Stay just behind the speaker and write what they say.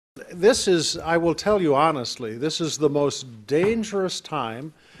this is, I will tell you honestly, this is the most dangerous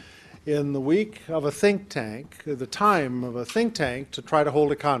time in the week of a think tank, the time of a think tank to try to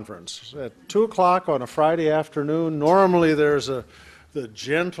hold a conference. At 2 o'clock on a Friday afternoon, normally there's the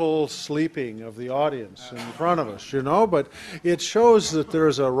gentle sleeping of the audience in front of us, you know, but it shows that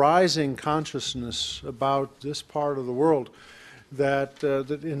there's a rising consciousness about this part of the world that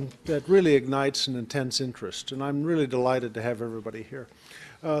really ignites an intense interest, and I'm really delighted to have everybody here.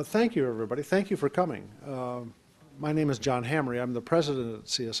 Thank you, everybody. Thank you for coming. My name is John Hamre. I'm the president at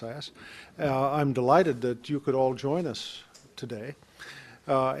CSIS. I'm delighted that you could all join us today.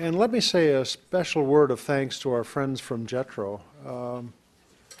 And let me say a special word of thanks to our friends from JETRO.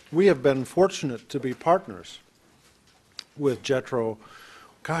 We have been fortunate to be partners with JETRO,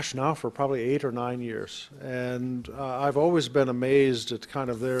 gosh, now for probably 8 or 9 years. And I've always been amazed at kind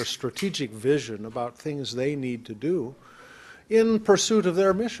of their strategic vision about things they need to do in pursuit of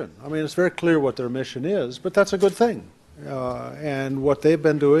their mission. I mean, it's very clear what their mission is, but that's a good thing. And what they've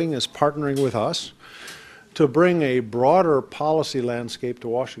been doing is partnering with us to bring a broader policy landscape to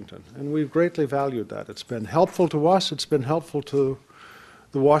Washington. And we've greatly valued that. It's been helpful to us. It's been helpful to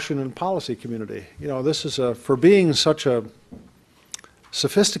the Washington policy community. You know, this is for being such a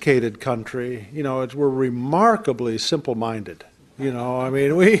sophisticated country, you know, we're remarkably simple-minded. You know, I mean,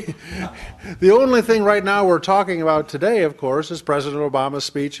 the only thing right now we're talking about today, of course, is President Obama's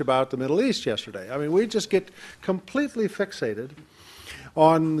speech about the Middle East yesterday. I mean, we just get completely fixated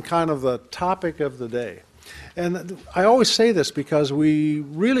on kind of the topic of the day. And I always say this because we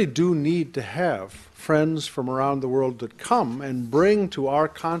really do need to have friends from around the world that come and bring to our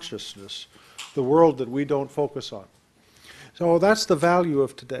consciousness the world that we don't focus on. So that's the value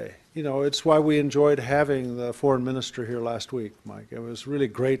of today. You know, it's why we enjoyed having the foreign minister here last week, Mike. It was really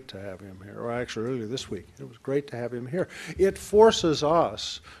great to have him here, or actually earlier this week. It was great to have him here. It forces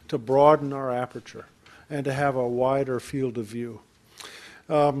us to broaden our aperture and to have a wider field of view.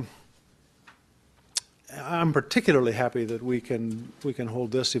 I'm particularly happy that we can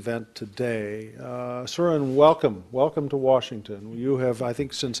hold this event today. Surin, welcome to Washington. You have, I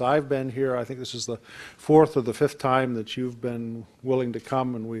think, since I've been here, I think this is the 4th or the 5th time that you've been willing to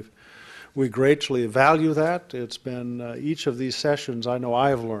come, and we greatly value that. It's been each of these sessions I know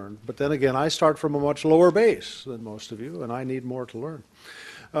I've learned, but then again, I start from a much lower base than most of you, and I need more to learn.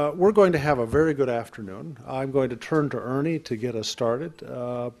 We're going to have a very good afternoon. I'm going to turn to Ernie to get us started.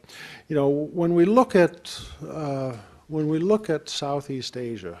 You know, when we look at Southeast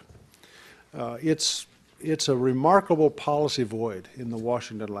Asia, it's a remarkable policy void in the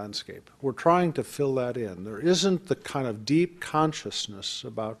Washington landscape. We're trying to fill that in. There isn't the kind of deep consciousness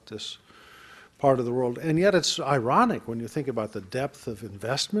about this part of the world, and yet it's ironic when you think about the depth of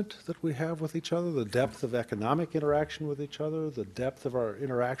investment that we have with each other, the depth of economic interaction with each other, the depth of our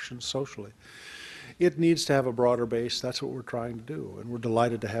interactions socially. It needs to have a broader base. That's what we're trying to do, and we're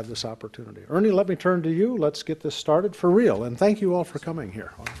delighted to have this opportunity. Ernie, let me turn to you. Let's get this started for real, and thank you all for coming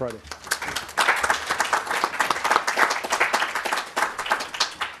here on Friday.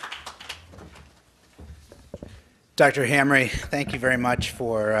 Dr. Hamre, thank you very much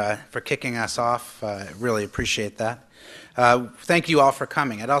for kicking us off. Really appreciate that. Thank you all for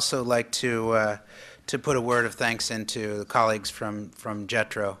coming. I'd also like to put a word of thanks into the colleagues from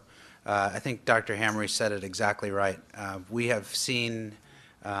JETRO. I think Dr. Hamre said it exactly right. We have seen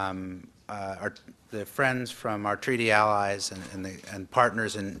the friends from our treaty allies and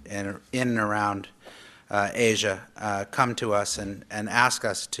partners in and around Asia come to us and ask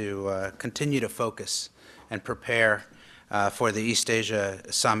us to continue to focus and prepare for the East Asia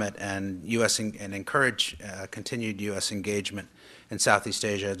Summit and encourage continued U.S. engagement in Southeast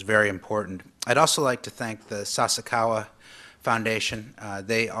Asia. It's very important. I'd also like to thank the Sasakawa Foundation.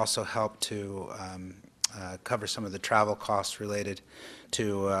 They also helped to cover some of the travel costs related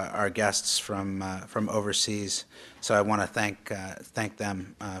to our guests from overseas. So I want to thank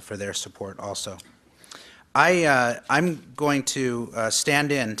them for their support also. I'm going to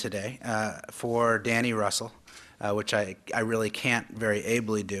stand in today for Danny Russel, which I really can't very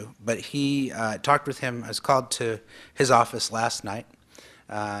ably do. But he talked with him. I was called to his office last night,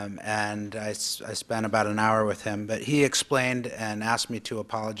 and I spent about an hour with him. But he explained and asked me to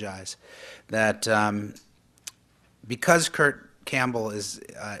apologize that because Kurt Campbell is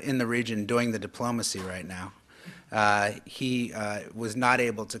in the region doing the diplomacy right now, he was not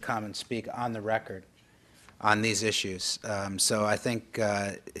able to come and speak on the record on these issues. So I think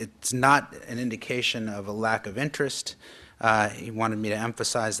it's not an indication of a lack of interest. He wanted me to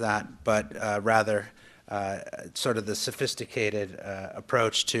emphasize that, but rather sort of the sophisticated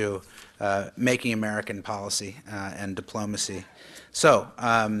approach to making American policy and diplomacy. So,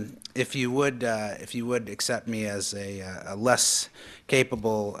 if you would accept me as a less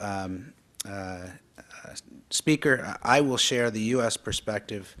capable speaker, I will share the U.S.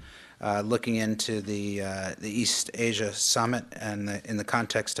 perspective, looking into the East Asia Summit and in the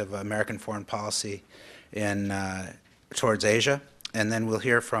context of American foreign policy towards Asia. And then we'll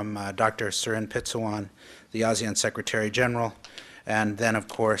hear from Dr. Surin Pitsuwan, the ASEAN Secretary General, and then, of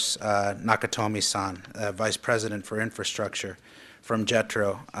course, Nakatomi-san, Vice President for Infrastructure from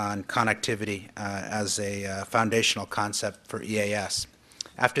JETRO, on connectivity as a foundational concept for EAS.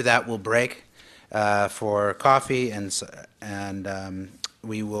 After that, we'll break for coffee, and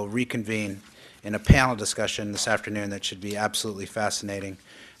we will reconvene in a panel discussion this afternoon that should be absolutely fascinating,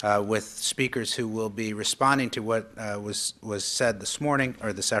 with speakers who will be responding to what was said this morning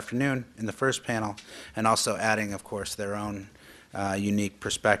or this afternoon in the first panel, and also adding, of course, their own unique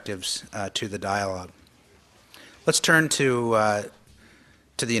perspectives to the dialogue. Let's turn to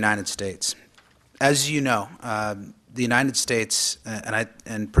the United States. As you know, the United States,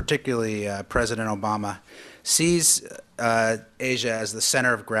 and particularly President Obama, sees Asia as the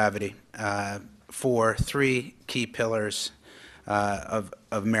center of gravity for three key pillars of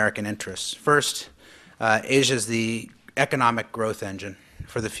American interests. First, Asia is the economic growth engine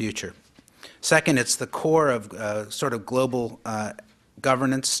for the future. Second, it's the core of sort of global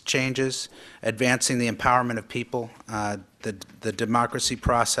governance changes, advancing the empowerment of people, the democracy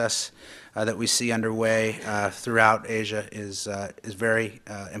process that we see underway throughout Asia is very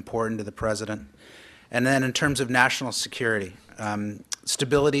important to the President. And then in terms of national security,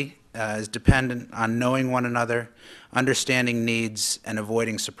 stability is dependent on knowing one another, understanding needs, and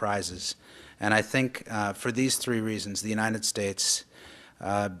avoiding surprises. And I think for these three reasons, the United States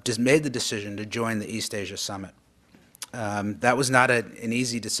just made the decision to join the East Asia Summit. That was not an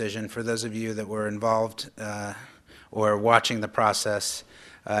easy decision. For those of you that were involved or watching the process,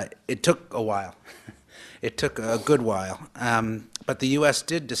 it took a while. It took a good while. But the U.S.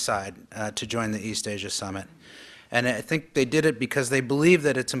 did decide to join the East Asia Summit. And I think they did it because they believe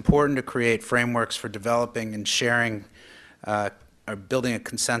that it's important to create frameworks for developing and sharing or building a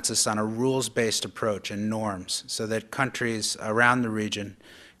consensus on a rules-based approach and norms so that countries around the region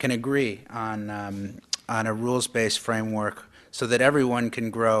can agree on a rules-based framework so that everyone can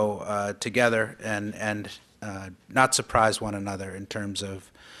grow together and not surprise one another in terms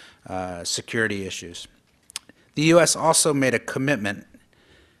of security issues. The U.S. also made a commitment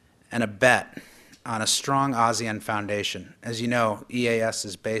and a bet on a strong ASEAN foundation. As you know, EAS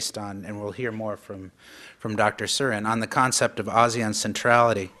is based on, and we'll hear more from Dr. Surin, on the concept of ASEAN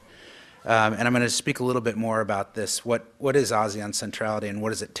centrality. And I'm going to speak a little bit more about this. What is ASEAN centrality and what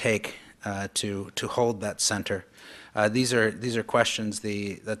does it take to hold that center? These are questions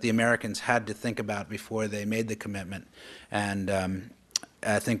that the Americans had to think about before they made the commitment, and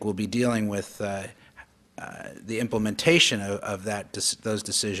I think we'll be dealing with the implementation of those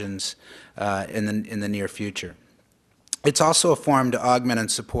decisions in the near future. It's also a forum to augment and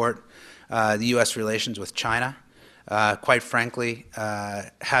support the U.S. relations with China. Quite frankly,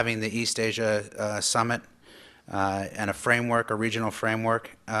 having the East Asia Summit and a framework, a regional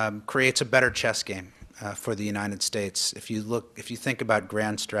framework, creates a better chess game for the United States. If you think about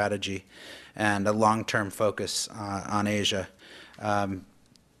grand strategy and a long-term focus on Asia,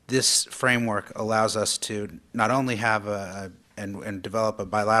 this framework allows us to not only have and develop a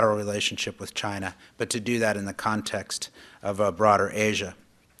bilateral relationship with China, but to do that in the context of a broader Asia.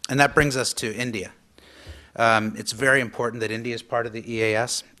 And that brings us to India. It's very important that India is part of the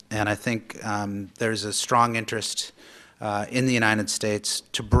EAS, and I think there's a strong interest in the United States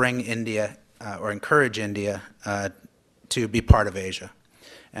to bring India or encourage India to be part of Asia.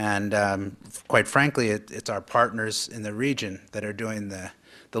 And quite frankly, it's our partners in the region that are doing the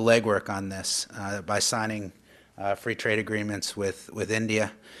legwork on this by signing free trade agreements with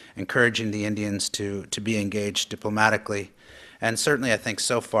India, encouraging the Indians to be engaged diplomatically. And certainly I think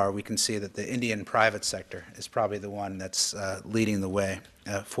so far we can see that the Indian private sector is probably the one that's leading the way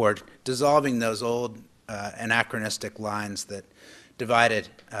for dissolving those old anachronistic lines that divided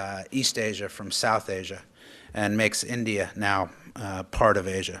East Asia from South Asia and makes India now part of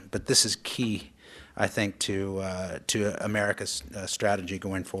Asia. But this is key, I think, to America's strategy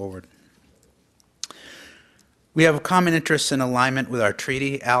going forward. We have common interests and alignment with our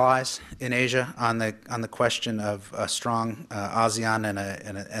treaty allies in Asia on the question of a strong ASEAN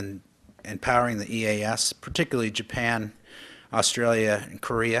and empowering the EAS, particularly Japan, Australia, and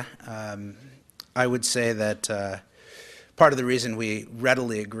Korea. I would say that part of the reason we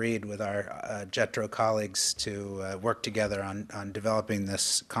readily agreed with our JETRO colleagues to work together on developing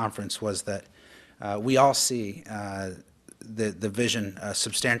this conference was that we all see the vision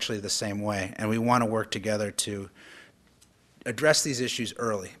substantially the same way, and we want to work together to address these issues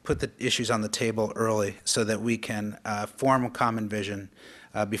early, put the issues on the table early so that we can form a common vision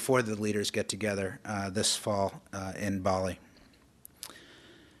before the leaders get together this fall in Bali.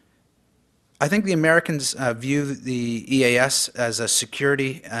 I think the Americans view the EAS as a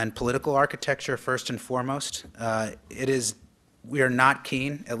security and political architecture first and foremost. We are not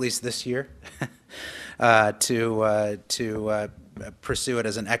keen, at least this year, to pursue it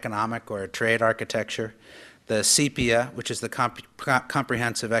as an economic or a trade architecture. The CEPIA, which is the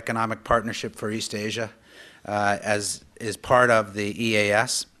Comprehensive Economic Partnership for East Asia, is part of the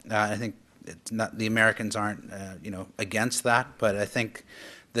EAS. I think the Americans aren't, against that, but I think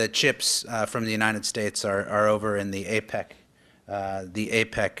the chips from the United States are over in the APEC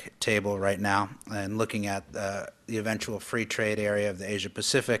table right now, and looking at the eventual free trade area of the Asia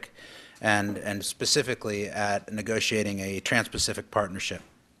Pacific, and specifically at negotiating a Trans-Pacific partnership.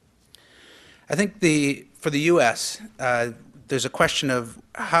 I think for the U.S., there's a question of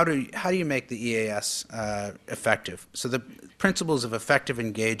how do you make the EAS effective? So the principles of effective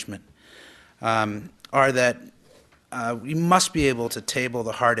engagement are that we must be able to table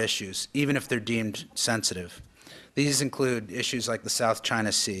the hard issues, even if they're deemed sensitive. These include issues like the South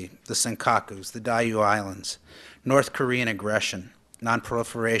China Sea, the Senkakus, the Diaoyu Islands, North Korean aggression,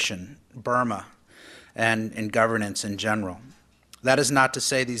 nonproliferation, Burma, and governance in general. That is not to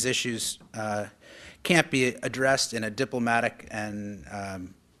say these issues can't be addressed in a diplomatic and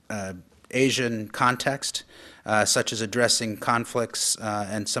Asian context, such as addressing conflicts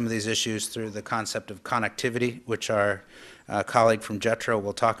and some of these issues through the concept of connectivity, which our colleague from JETRO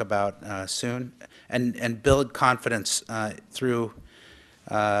will talk about soon, and build confidence through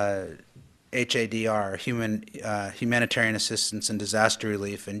HADR, humanitarian assistance and disaster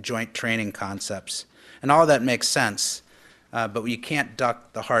relief, and joint training concepts. And all of that makes sense, but you can't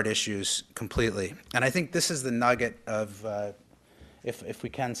duck the hard issues completely. And I think this is the nugget of, if we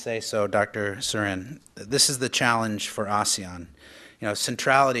can say so, Dr. Surin, this is the challenge for ASEAN.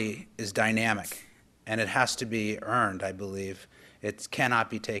 Centrality is dynamic, and it has to be earned, I believe. It cannot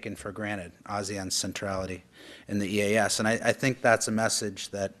be taken for granted, ASEAN's centrality in the EAS. And I think that's a message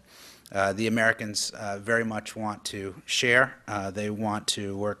that the Americans very much want to share. They want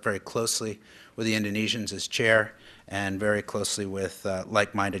to work very closely with the Indonesians as chair, and very closely with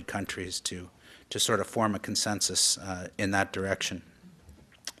like-minded countries to sort of form a consensus in that direction.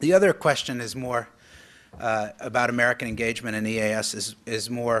 The other question is more about American engagement in EAS is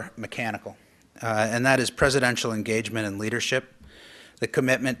more mechanical, and that is presidential engagement and leadership, the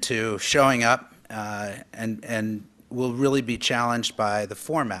commitment to showing up, and will really be challenged by the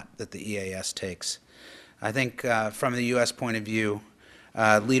format that the EAS takes. I think from the U.S. point of view,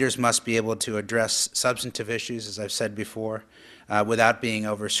 leaders must be able to address substantive issues, as I've said before, without being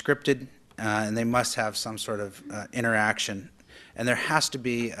over-scripted, and they must have some sort of interaction. And there has to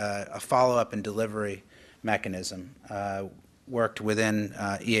be a follow-up and delivery mechanism worked within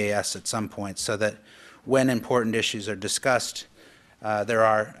EAS at some point, so that when important issues are discussed,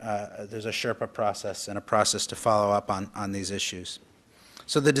 there's a Sherpa process and a process to follow up on these issues.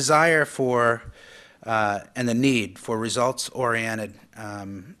 So the desire for and the need for results-oriented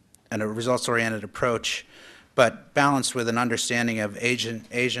and a results-oriented approach, but balanced with an understanding of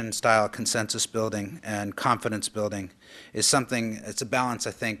Asian-style consensus building and confidence building, is something. It's a balance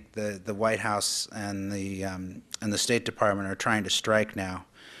I think the White House and the State Department are trying to strike now,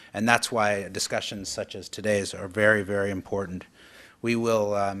 and that's why discussions such as today's are very, very important. We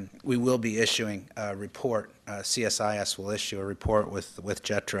will be issuing a report. CSIS will issue a report with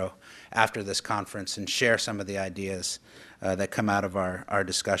JETRO after this conference and share some of the ideas that come out of our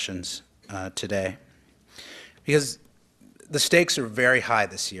discussions today. Because the stakes are very high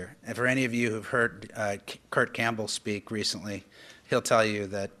this year. And for any of you who've heard Kurt Campbell speak recently, he'll tell you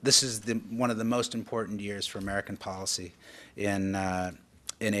that this is one of the most important years for American policy in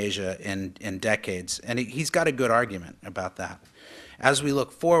Asia in decades. And he's got a good argument about that. As we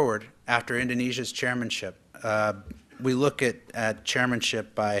look forward after Indonesia's chairmanship, we look at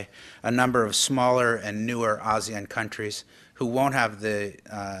chairmanship by a number of smaller and newer ASEAN countries who won't have the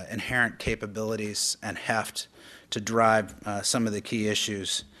inherent capabilities and heft to drive some of the key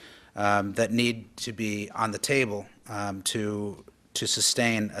issues that need to be on the table to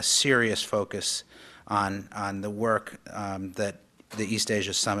sustain a serious focus on the work that the East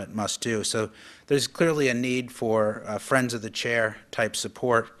Asia Summit must do. So there's clearly a need for friends of the chair type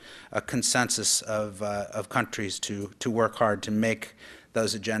support, a consensus of countries to work hard to make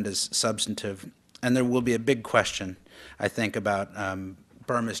those agendas substantive. And there will be a big question, I think, about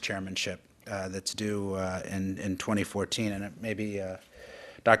Burma's chairmanship that's due in 2014, and maybe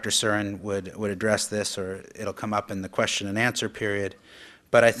Dr. Surin would address this, or it'll come up in the question and answer period.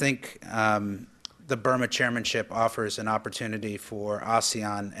 But I think the Burma chairmanship offers an opportunity for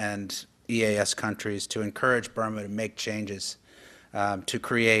ASEAN and EAS countries to encourage Burma to make changes, to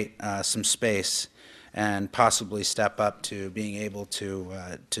create some space, and possibly step up to being able to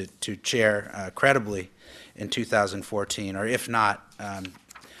chair credibly in 2014, or if not,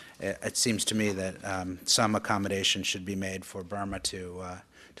 it seems to me that some accommodation should be made for Burma to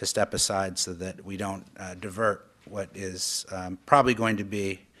step aside so that we don't divert what is probably going to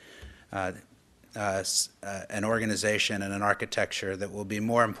be an organization and an architecture that will be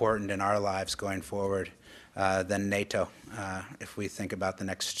more important in our lives going forward than NATO, if we think about the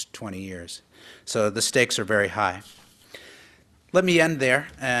next 20 years. So the stakes are very high. Let me end there,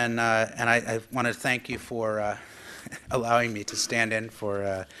 and I want to thank you for allowing me to stand in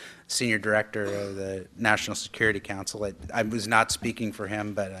for Senior Director of the National Security Council. I was not speaking for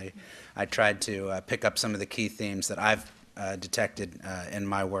him, but I tried to pick up some of the key themes that I've detected in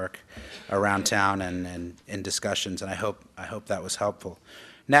my work around town and in discussions, and I hope that was helpful.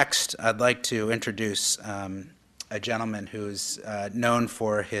 Next, I'd like to introduce a gentleman who's known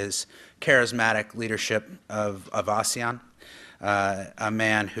for his charismatic leadership of ASEAN, a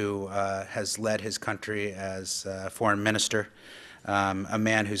man who has led his country as foreign minister, a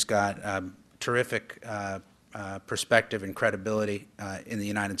man who's got terrific perspective and credibility in the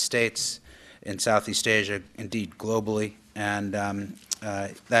United States, in Southeast Asia, indeed globally, and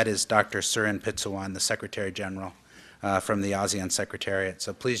that is Dr. Surin Pitsuwan, the Secretary General from the ASEAN Secretariat.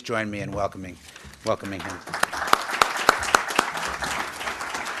 So please join me in welcoming him.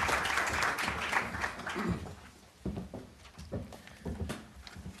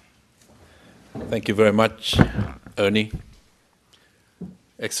 Thank you very much, Ernie.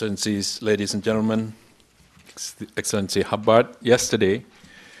 Excellencies, ladies and gentlemen, Excellency Hubbard, yesterday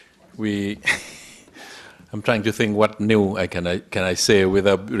I'm trying to think what new can I say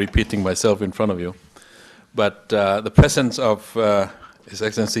without repeating myself in front of you. But the presence of His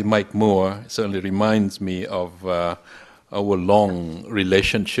Excellency Mike Moore certainly reminds me of our long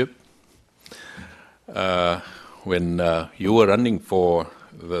relationship when you were running for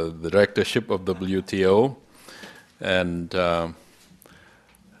the directorship of WTO, and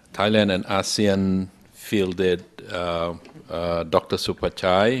Thailand and ASEAN fielded Dr.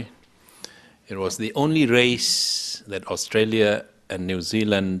 Supachai. It was the only race that Australia and New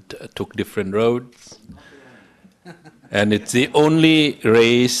Zealand took different roads. And it's the only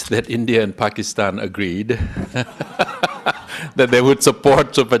race that India and Pakistan agreed that they would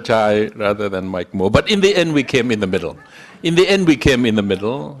support Supachai rather than Mike Moore. But in the end, we came in the middle.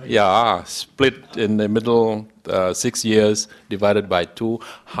 Yeah, split in the middle, 6 years, divided by 2,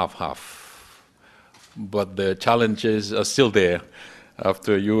 half-half. But the challenges are still there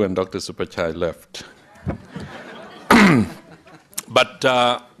after you and Dr. Supachai left. But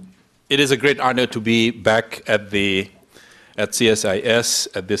it is a great honor to be back at CSIS,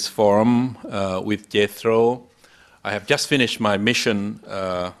 at this forum with JETRO. I have just finished my mission,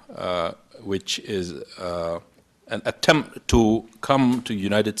 which is an attempt to come to the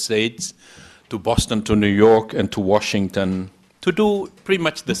United States, to Boston, to New York, and to Washington, to do pretty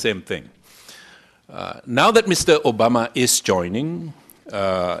much the same thing. Now that Mr. Obama is joining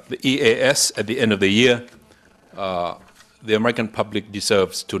the EAS at the end of the year, the American public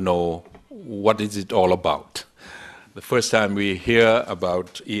deserves to know what is it all about. The first time we hear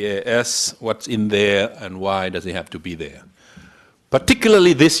about EAS, what's in there, and why does it have to be there?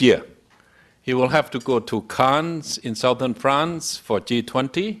 Particularly this year, he will have to go to Cannes in southern France for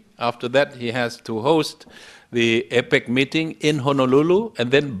G20. After that, he has to host the APEC meeting in Honolulu,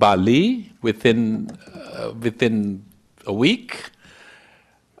 and then Bali within a week.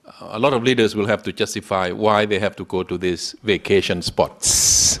 A lot of leaders will have to justify why they have to go to these vacation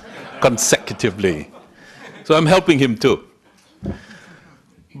spots consecutively. So I'm helping him too.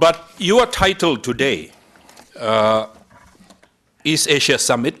 But your title today, East Asia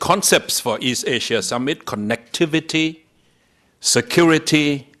Summit, Concepts for East Asia Summit, Connectivity,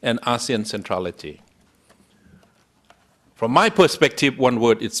 Security, and ASEAN Centrality. From my perspective, one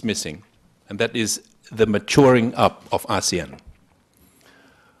word is missing, and that is the maturing up of ASEAN.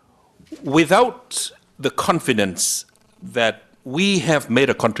 Without the confidence that we have made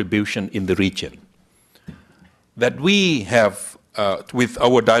a contribution in the region, that we have with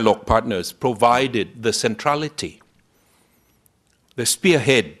our dialogue partners, provided the centrality, the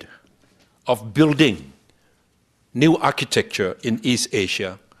spearhead of building new architecture in East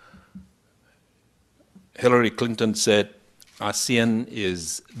Asia. Hillary Clinton said ASEAN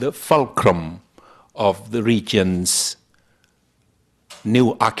is the fulcrum of the region's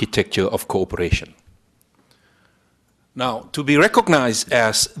new architecture of cooperation. Now, to be recognized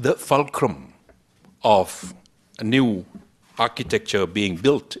as the fulcrum of a new architecture being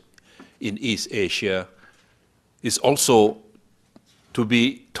built in East Asia is also to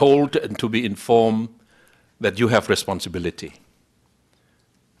be told and to be informed that you have responsibility.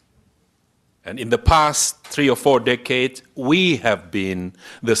 And in the past 3 or 4 decades, we have been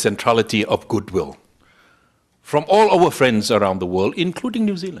the centrality of goodwill from all our friends around the world, including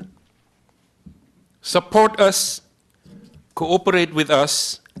New Zealand. Support us, cooperate with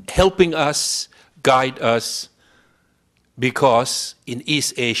us, helping us, guide us, because in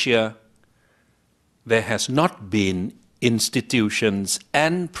East Asia, there has not been institutions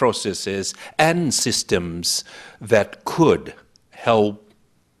and processes and systems that could help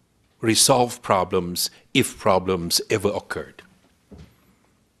resolve problems if problems ever occurred.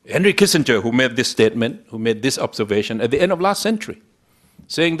 Henry Kissinger, who made this statement, who made this observation at the end of last century,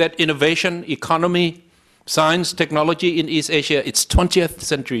 saying that innovation, economy, science, technology in East Asia, it's 20th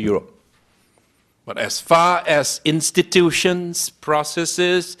century Europe. But as far as institutions,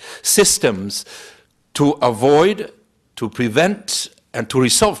 processes, systems to avoid, to prevent, and to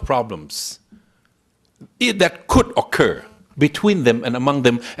resolve problems that could occur between them and among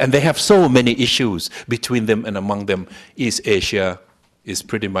them, and they have so many issues between them and among them, East Asia is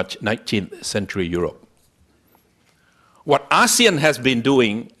pretty much 19th century Europe. What ASEAN has been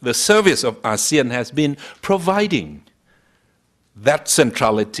doing, the service of ASEAN has been providing that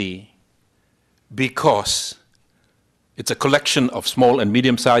centrality because it's a collection of small and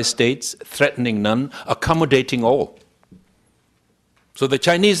medium-sized states, threatening none, accommodating all. So the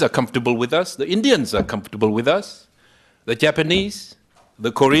Chinese are comfortable with us, the Indians are comfortable with us, the Japanese,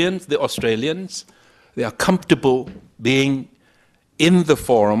 the Koreans, the Australians, they are comfortable being in the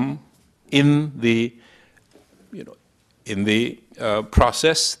forum, in the,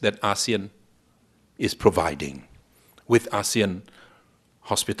 process that ASEAN is providing, with ASEAN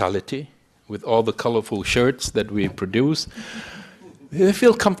hospitality, with all the colorful shirts that we produce. They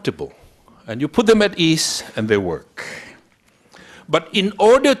feel comfortable, and you put them at ease, and they work. But in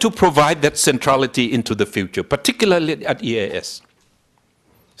order to provide that centrality into the future, particularly at EAS,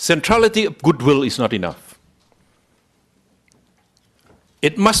 centrality of goodwill is not enough.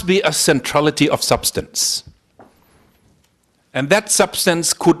 It must be a centrality of substance. And that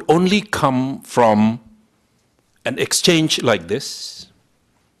substance could only come from an exchange like this,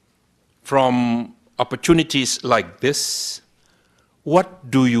 from opportunities like this.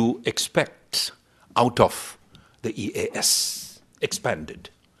 What do you expect out of the EAS? Expanded.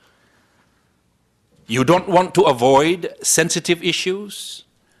 You don't want to avoid sensitive issues.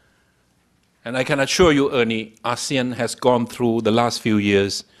 And I can assure you, Ernie, ASEAN has gone through the last few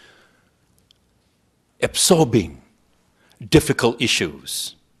years absorbing difficult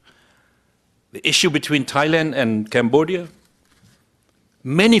issues. The issue between Thailand and Cambodia,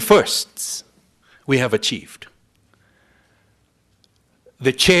 many firsts we have achieved.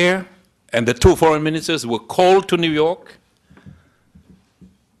 The chair and the 2 foreign ministers were called to New York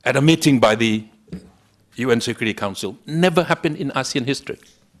at a meeting by the UN Security Council. Never happened in ASEAN history.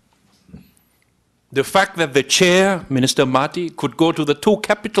 The fact that the chair, Minister Marty, could go to the 2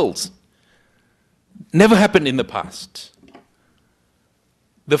 capitals, never happened in the past.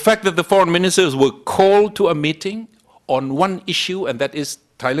 The fact that the foreign ministers were called to a meeting on one issue, and that is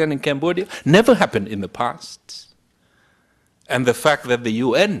Thailand and Cambodia, never happened in the past. And the fact that the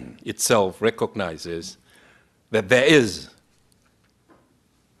UN itself recognizes that there is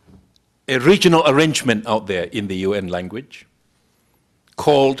a regional arrangement out there in the UN language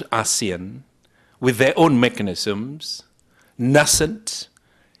called ASEAN, with their own mechanisms, nascent,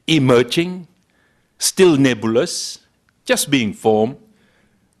 emerging, still nebulous, just being formed,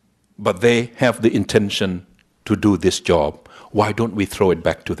 but they have the intention to do this job. Why don't we throw it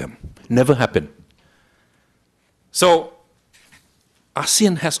back to them? Never happened. So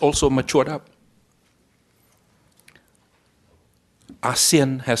ASEAN has also matured up.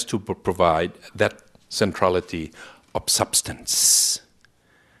 ASEAN has to provide that centrality of substance.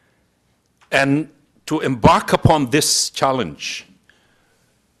 And to embark upon this challenge,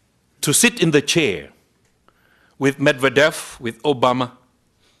 to sit in the chair with Medvedev, with Obama,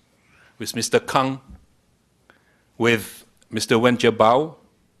 with Mr. Kang, with Mr. Wen Jiabao,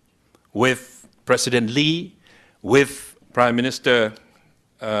 with President Lee, with Prime Minister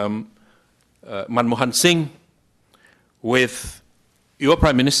Manmohan Singh, with your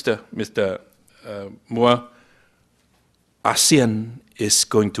Prime Minister, Mr. Moore, ASEAN is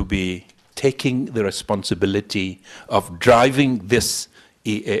going to be taking the responsibility of driving this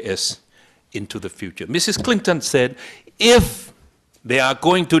EAS into the future. Mrs. Clinton said, if they are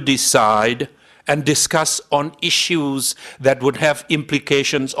going to decide and discuss on issues that would have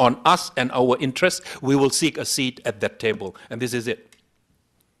implications on us and our interests, we will seek a seat at that table. And this is it.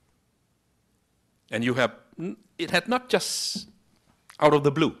 And it had not just out of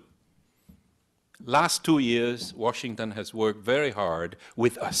the blue. Last 2 years, Washington has worked very hard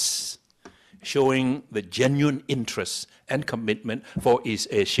with us, showing the genuine interest and commitment for East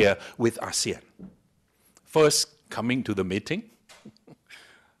Asia with ASEAN. First, coming to the meeting.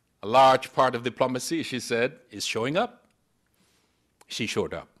 A large part of diplomacy, she said, is showing up. She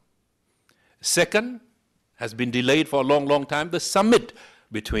showed up. Second, has been delayed for a long, long time, the summit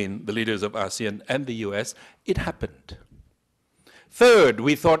between the leaders of ASEAN and the US. It happened. Third,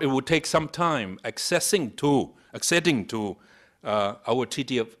 we thought it would take some time acceding to our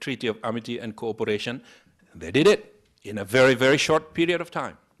Treaty of Amity and Cooperation. They did it in a very, very short period of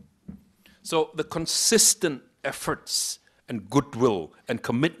time. So the consistent efforts and goodwill and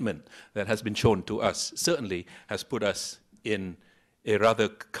commitment that has been shown to us certainly has put us in a rather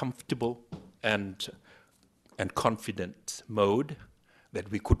comfortable and confident mode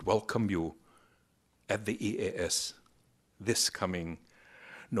that we could welcome you at the EAS this coming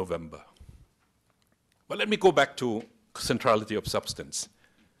November. But let me go back to centrality of substance.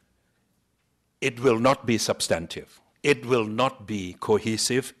 It will not be substantive. It will not be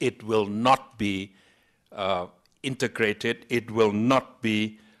cohesive. It will not be integrated. It will not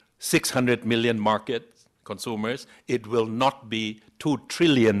be 600 million market consumers. It will not be 2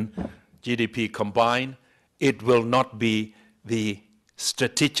 trillion GDP combined. It will not be the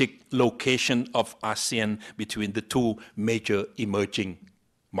strategic location of ASEAN between the 2 major emerging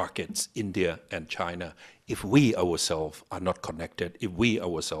markets, India and China, if we ourselves are not connected, if we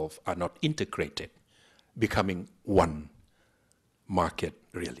ourselves are not integrated, becoming one market,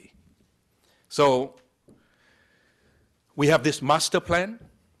 really. So we have this master plan,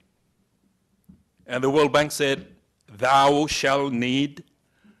 and the World Bank said, thou shall need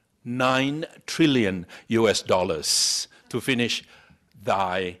 9 trillion US dollars to finish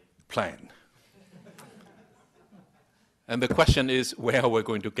thy plan. And the question is, where are we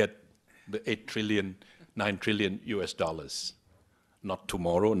going to get the 8 trillion, 9 trillion US dollars? Not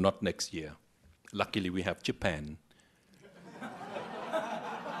tomorrow, not next year. Luckily, we have Japan.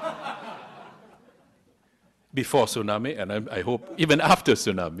 Before tsunami, and I hope even after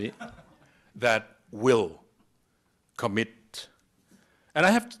tsunami, that will commit. And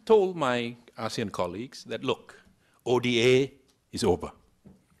I have told my ASEAN colleagues that, look, ODA is over.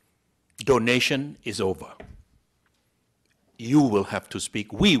 Donation is over. You will have to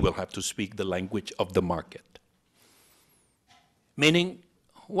speak, we will have to speak the language of the market. Meaning,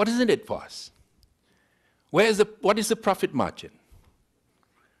 what is in it for us? What is the profit margin?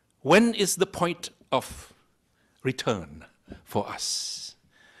 When is the point of return for us?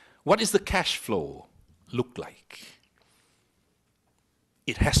 What is the cash flow look like?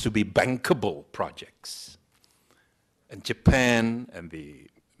 It has to be bankable projects. And Japan and the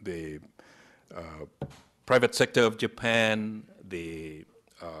private sector of Japan, the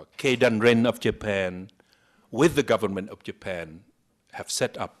Keidan Ren of Japan, with the government of Japan, have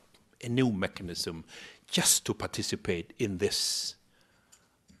set up a new mechanism just to participate in this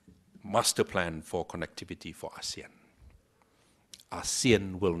master plan for connectivity for ASEAN.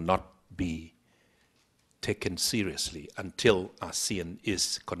 ASEAN will not be taken seriously until ASEAN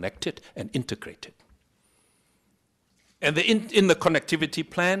is connected and integrated. And in the connectivity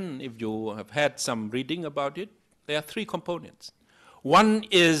plan, if you have had some reading about it, there are 3 components. One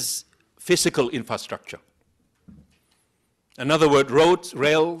is physical infrastructure. In other words, roads,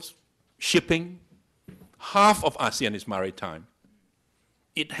 rails, shipping. Half of ASEAN is maritime.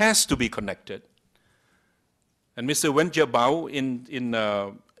 It has to be connected. And Mr. Wen Jiabao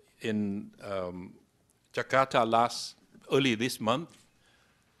in Jakarta early this month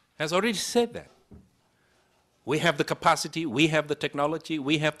has already said that. We have the capacity, we have the technology,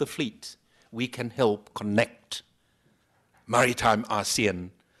 we have the fleet. We can help connect maritime ASEAN,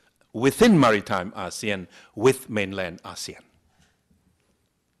 within maritime ASEAN, with mainland ASEAN.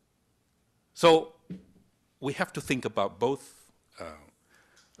 So we have to think about both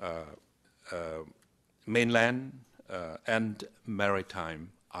mainland and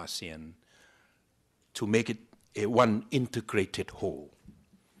maritime ASEAN to make it a one integrated whole.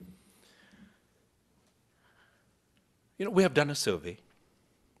 You know, we have done a survey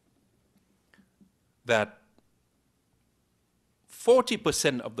that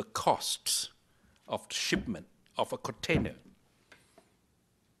 40% of the costs of shipment of a container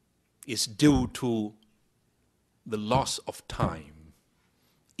is due to the loss of time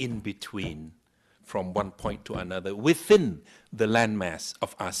in between from one point to another within the landmass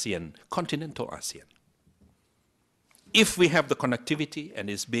of ASEAN, continental ASEAN. If we have the connectivity, and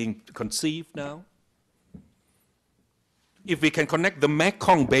it's being conceived now, if we can connect the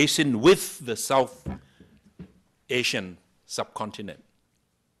Mekong Basin with the South Asian subcontinent,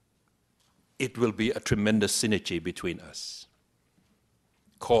 it will be a tremendous synergy between us,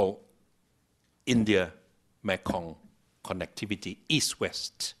 called India-Mekong Connectivity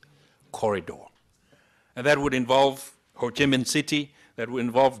East-West Corridor. And that would involve Ho Chi Minh City, that would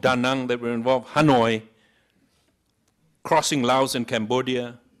involve Da Nang, that would involve Hanoi, crossing Laos and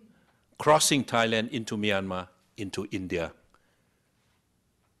Cambodia, crossing Thailand into Myanmar, into India,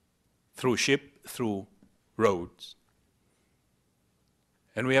 through ship, through roads.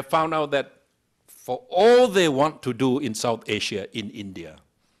 And we have found out that for all they want to do in South Asia, in India,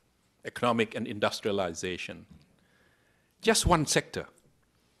 economic and industrialization, just one sector,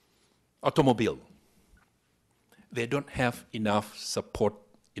 automobile, they don't have enough support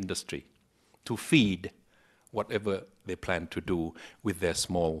industry to feed whatever they plan to do with their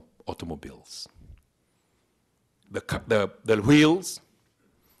small automobiles. The wheels,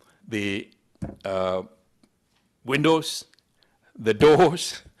 the windows, the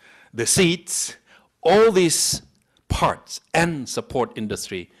doors, the seats, all these parts and support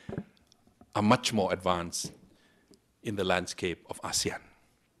industry are much more advanced in the landscape of ASEAN.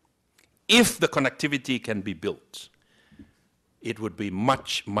 If the connectivity can be built, it would be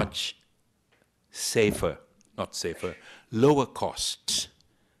much, much safer, not safer, lower cost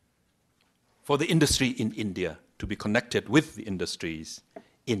for the industry in India to be connected with the industries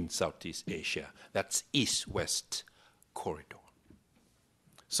in Southeast Asia. That's East-West Corridor.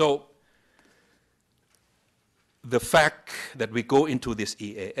 So the fact that we go into this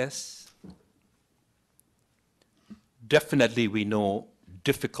EAS, definitely we know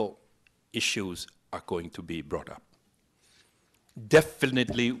difficult issues are going to be brought up.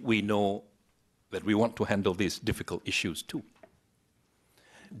 Definitely we know that we want to handle these difficult issues too.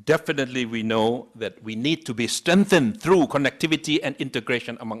 Definitely we know that we need to be strengthened through connectivity and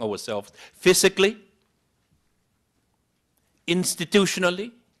integration among ourselves, physically,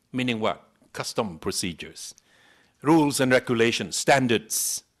 institutionally, meaning what? Custom procedures, rules and regulations,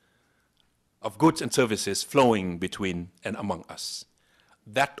 standards of goods and services flowing between and among us.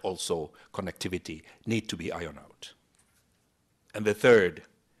 That also, connectivity, need to be ironed out. And the third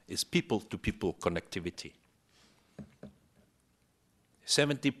is people-to-people connectivity.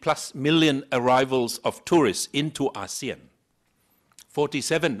 70+ million arrivals of tourists into ASEAN.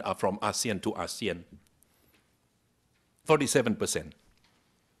 47 are from ASEAN to ASEAN. 47%.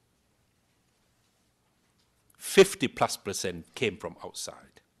 50+% came from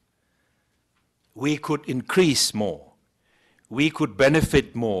outside. We could increase more. We could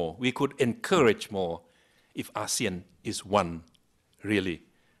benefit more. We could encourage more if ASEAN is one really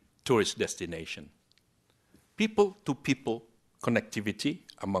tourist destination. People-to-people connectivity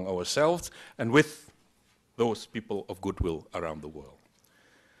among ourselves and with those people of goodwill around the world.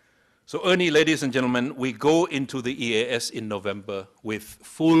 So Ernie, ladies and gentlemen, we go into the EAS in November with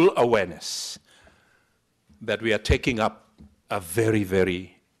full awareness that we are taking up a very,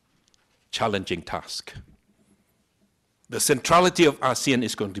 very challenging task. The centrality of ASEAN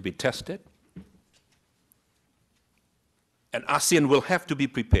is going to be tested, and ASEAN will have to be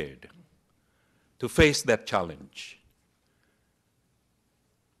prepared to face that challenge.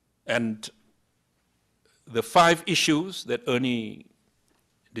 And the 5 issues that Ernie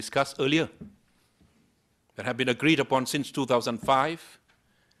discussed earlier, that have been agreed upon since 2005,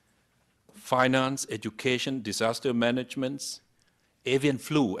 finance, education, disaster management, avian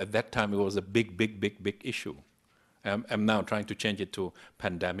flu, at that time it was a big, big, big, big issue. I'm now trying to change it to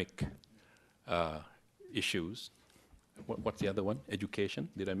pandemic issues. What's the other one? Education,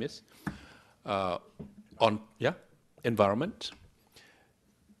 did I miss? Environment.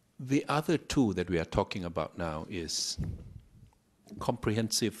 The other 2 that we are talking about now is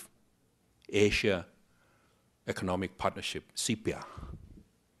Comprehensive Asia Economic Partnership, CPEA,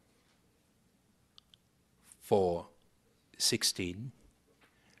 for 16,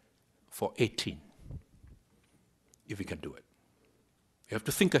 for 18, if we can do it. You have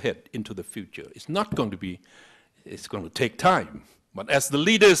to think ahead into the future. It's not going to be, it's going to take time. But as the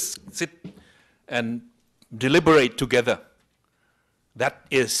leaders sit and deliberate together, that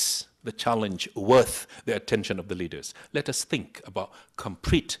is the challenge worth the attention of the leaders. Let us think about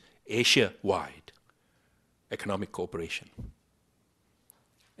complete Asia-wide economic cooperation.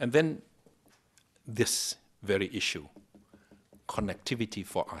 And then this very issue, connectivity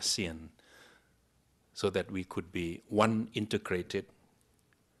for ASEAN, so that we could be one integrated,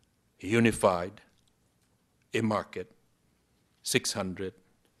 unified, a market, 600,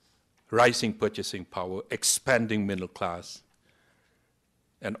 rising purchasing power, expanding middle class,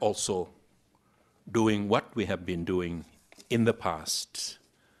 and also doing what we have been doing in the past,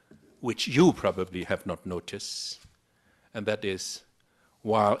 which you probably have not noticed, and that is,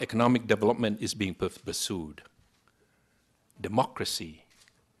 while economic development is being pursued, democracy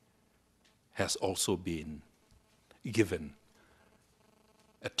has also been given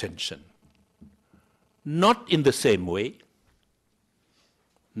attention. Not in the same way,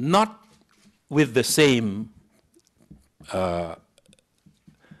 not with the same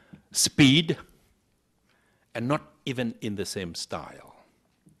speed, and not even in the same style.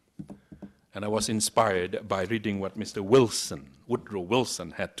 And I was inspired by reading what Mr. Woodrow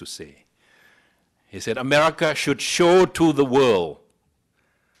Wilson had to say. He said, America should show to the world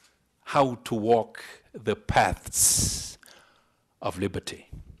how to walk the paths of liberty.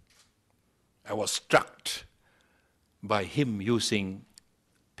 I was struck by him using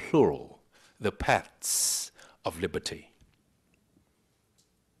plural, the paths of liberty.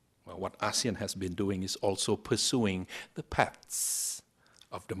 Well, what ASEAN has been doing is also pursuing the paths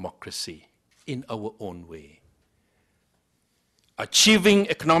of democracy in our own way. Achieving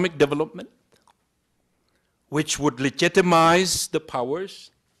economic development, which would legitimize the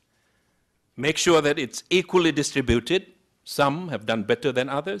powers, make sure that it's equally distributed. Some have done better than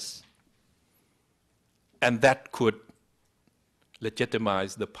others. And that could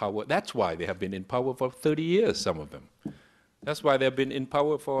legitimize the power. That's why they have been in power for 30 years, some of them. That's why they've been in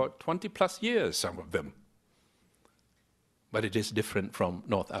power for 20 plus years, some of them. But it is different from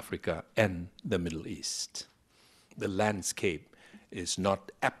North Africa and the Middle East. The landscape is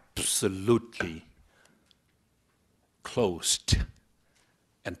not absolutely closed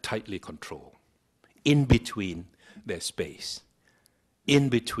and tightly controlled. In between, there's space. In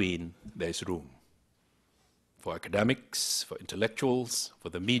between, there's room for academics, for intellectuals, for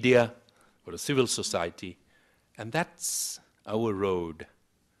the media, for the civil society. And that's our road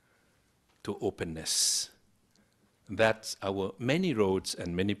to openness. That's our many roads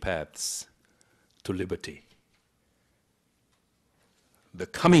and many paths to liberty. The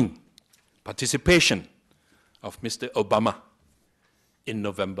coming participation of Mr. Obama in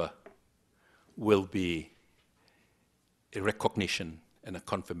November will be a recognition and a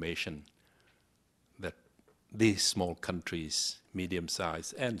confirmation that these small countries,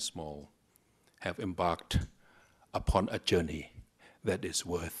 medium-sized and small, have embarked upon a journey that is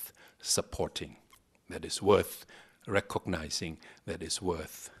worth supporting, that is worth recognizing, that is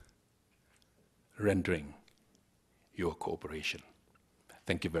worth rendering your cooperation.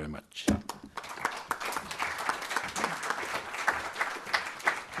 Thank you very much.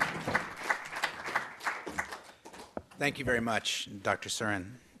 Thank you very much, Dr.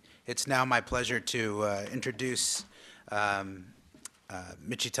 Surin. It's now my pleasure to introduce Michitaka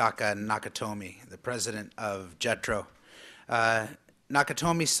Nakatomi, the president of JETRO.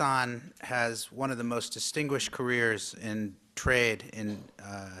 Nakatomi-san has one of the most distinguished careers in trade in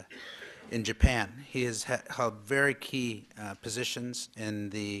Japan. He has held very key positions in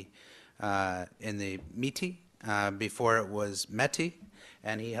the MITI before it was METI,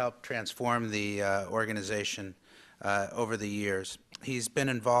 and he helped transform the organization over the years. He's been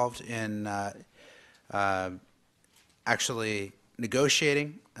involved in actually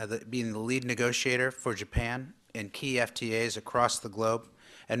negotiating, being the lead negotiator for Japan in key FTAs across the globe,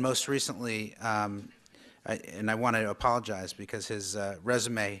 and most recently, and I want to apologize because his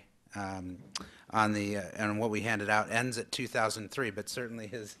resume on what we handed out ends at 2003, but certainly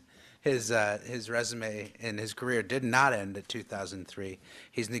his resume and his career did not end at 2003.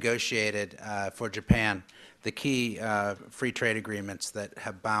 He's negotiated for Japan the key free trade agreements that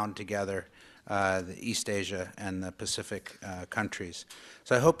have bound together the East Asia and the Pacific countries.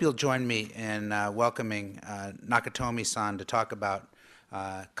 So I hope you'll join me in welcoming Nakatomi-san to talk about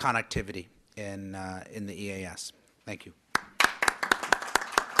connectivity in the EAS. Thank you.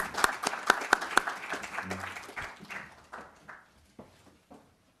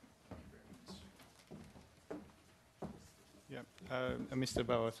 Yeah, Mr.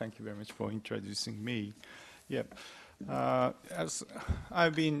 Bauer, thank you very much for introducing me. Yeah, As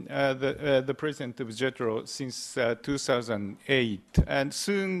I've been the president of JETRO since 2008, and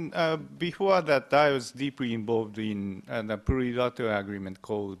soon before that, I was deeply involved in the plurilateral agreement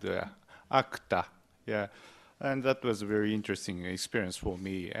called ACTA. Yeah, and that was a very interesting experience for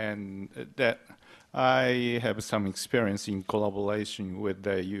me, and that I have some experience in collaboration with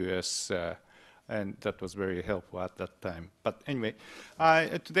the U.S. And that was very helpful at that time. But anyway,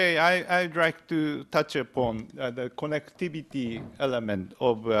 today I'd like to touch upon the connectivity element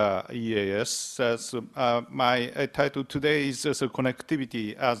of EAS. So my title today is also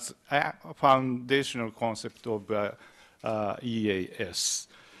connectivity as a foundational concept of EAS.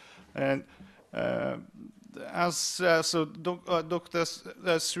 And as Dr.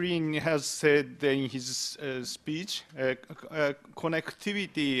 Surin has said in his speech,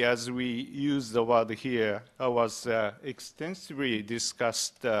 connectivity, as we use the word here, was extensively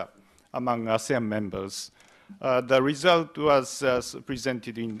discussed among ASEAN members. The result was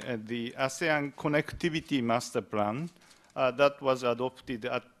presented in the ASEAN Connectivity Master Plan that was adopted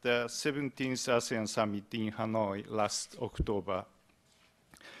at the 17th ASEAN Summit in Hanoi last October.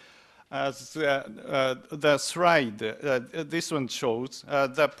 As the slide, this one shows,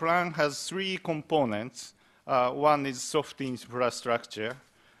 the plan has three components. One is soft infrastructure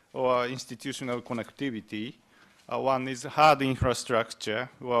or institutional connectivity. One is hard infrastructure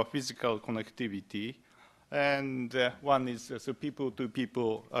or physical connectivity. And one is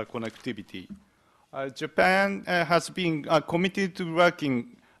people-to-people connectivity. Japan has been committed to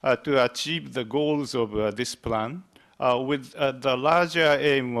working to achieve the goals of this plan. With the larger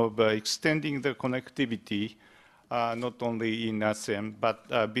aim of extending the connectivity, not only in ASEAN,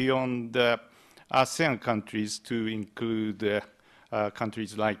 but beyond ASEAN countries to include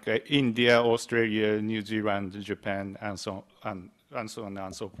countries like India, Australia, New Zealand, Japan, and so on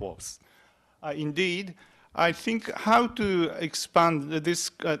and so forth. Indeed, I think how to expand this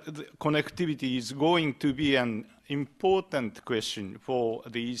connectivity is going to be an important question for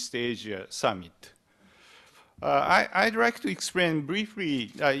the East Asia Summit. I'd like to explain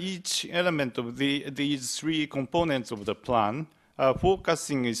briefly each element of these three components of the plan,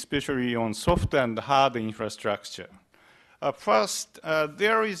 focusing especially on soft and hard infrastructure. First,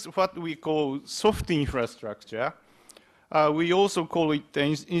 there is what we call soft infrastructure. We also call it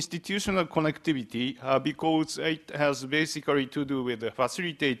institutional connectivity because it has basically to do with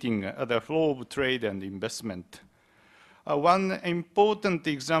facilitating the flow of trade and investment. One important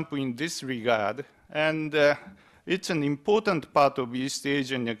example in this regard, and it's an important part of East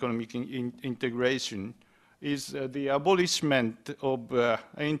Asian economic integration, is the abolishment of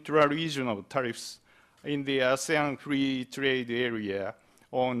intra-regional tariffs in the ASEAN Free Trade Area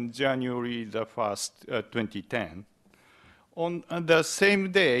on January the 1st, 2010. On the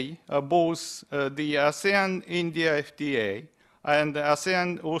same day, both the ASEAN-India FTA and the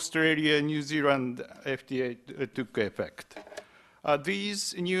ASEAN-Australia-New Zealand FTA took effect.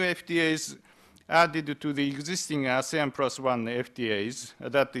 These new FTAs added to the existing ASEAN Plus One FTAs,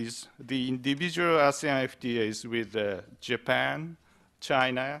 that is, the individual ASEAN FTAs with Japan,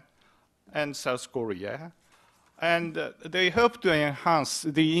 China, and South Korea. And they help to enhance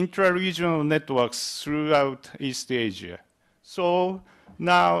the intra-regional networks throughout East Asia. So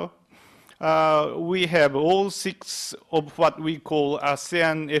now we have all 6 of what we call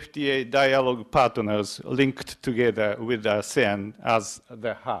ASEAN FTA dialogue partners linked together with ASEAN as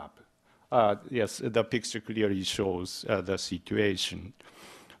the hub. Yes, the picture clearly shows the situation.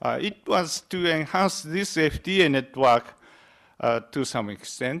 It was to enhance this FTA network to some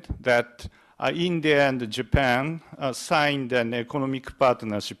extent that India and Japan signed an economic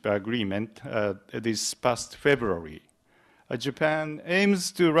partnership agreement this past February. Japan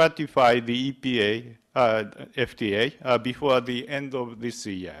aims to ratify the EPA FTA before the end of this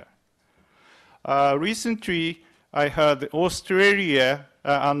year. Recently, I heard Australia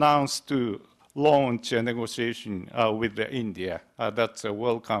announced to launch a negotiation with India. That's a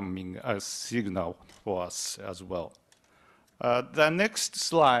welcoming signal for us as well. The next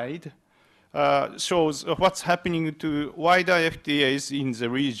slide shows what's happening to wider FTAs in the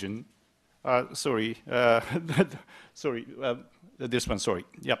region. This one, sorry.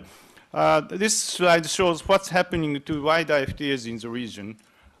 Yeah. This slide shows what's happening to wider FTAs in the region.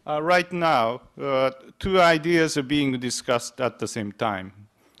 Right now, 2 ideas are being discussed at the same time.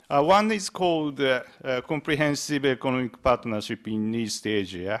 One is called Comprehensive Economic Partnership in East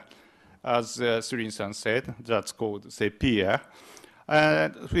Asia, as Surin-san said, that's called CEPIA,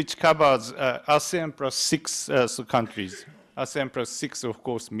 which covers ASEAN plus 6 countries. ASEAN plus 6, of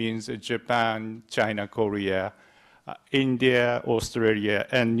course, means Japan, China, Korea, India, Australia,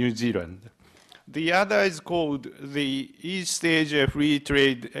 and New Zealand. The other is called the East Asia Free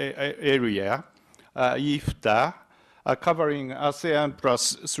Trade Area, EFTA, covering ASEAN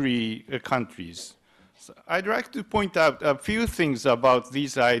plus 3 countries. So I'd like to point out a few things about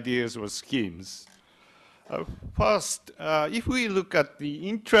these ideas or schemes. First, if we look at the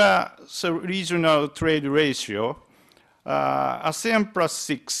intra-regional trade ratio, ASEAN plus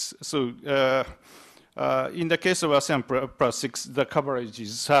 6, so in the case of ASEAN plus 6, the coverage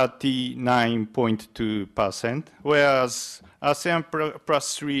is 39.2%, whereas ASEAN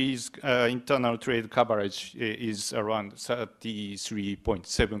plus 3's internal trade coverage is around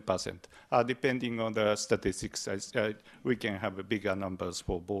 33.7%. Depending on the statistics, we can have bigger numbers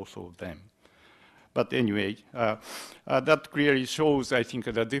for both of them. But anyway, that clearly shows, I think,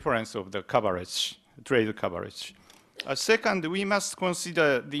 the difference of the coverage, trade coverage. Second, we must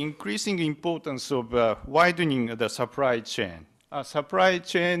consider the increasing importance of widening the supply chain. Supply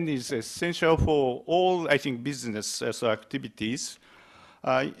chain is essential for all, I think, business activities.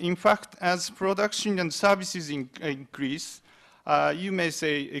 In fact, as production and services increase, you may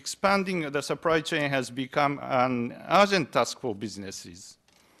say expanding the supply chain has become an urgent task for businesses.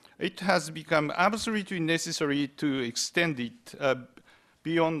 It has become absolutely necessary to extend it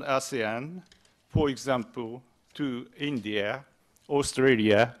beyond ASEAN, for example, to India,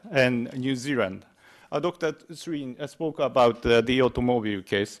 Australia, and New Zealand. Dr. Surin spoke about the automobile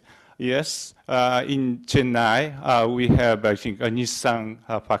case. Yes, in Chennai, we have, I think, a Nissan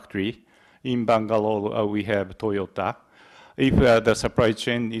factory. In Bangalore, we have Toyota. If the supply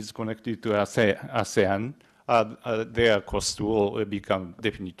chain is connected to ASEAN, their cost will become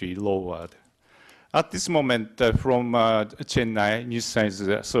definitely lowered. At this moment, from Chennai, Nissan is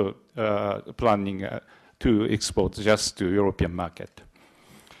planning to export just to European market.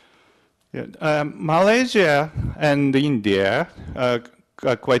 Malaysia and India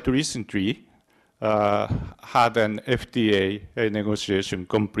quite recently had an FTA negotiation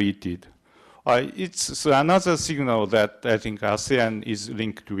completed. It's another signal that I think ASEAN is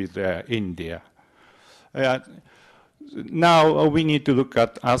linked with India. Now we need to look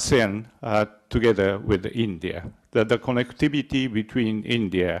at ASEAN together with India. The connectivity between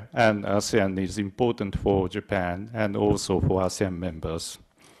India and ASEAN is important for Japan and also for ASEAN members.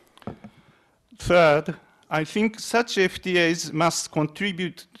 Third, I think such FTAs must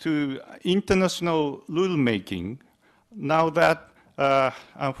contribute to international rulemaking now that,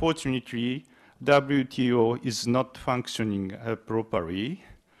 unfortunately, WTO is not functioning properly.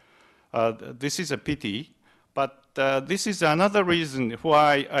 This is a pity, but this is another reason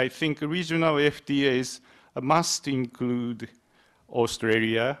why I think regional FTAs must include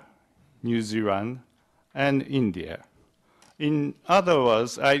Australia, New Zealand, and India. In other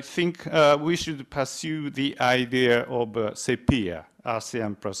words, I think we should pursue the idea of CEPIA,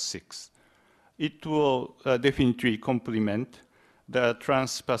 ASEAN plus 6. It will definitely complement the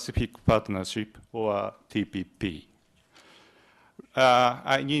Trans-Pacific Partnership, or TPP.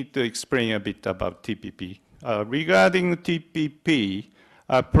 I need to explain a bit about TPP. Regarding TPP,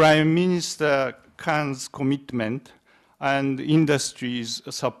 Prime Minister Khan's commitment and industry's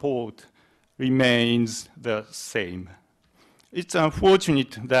support remains the same. It's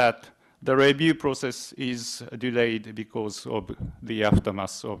unfortunate that the review process is delayed because of the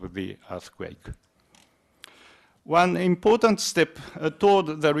aftermath of the earthquake. One important step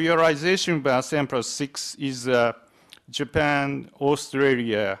toward the realization of ASEAN plus 6 is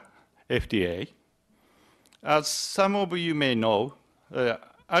Japan-Australia FTA. As some of you may know,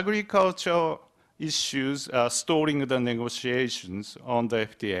 agricultural issues are stalling the negotiations on the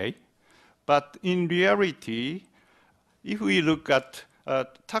FTA. But in reality, if we look at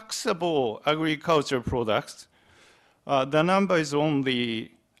taxable agricultural products, the number is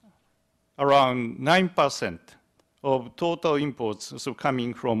only around 9% of total imports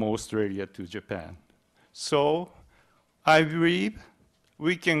coming from Australia to Japan. So I believe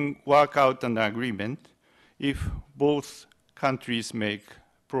we can work out an agreement if both countries make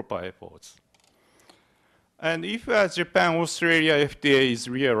proper efforts. And if Japan-Australia FTA is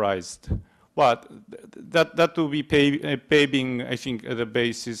realized, that will be paving, I think, the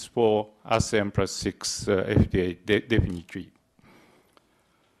basis for ASEAN plus 6 FTA, definitely.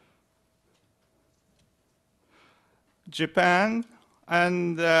 Japan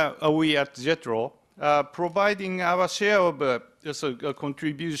and we at JETRO are providing our share of a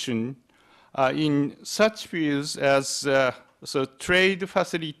contribution in such fields as trade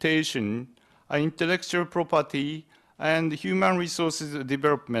facilitation, intellectual property, and human resources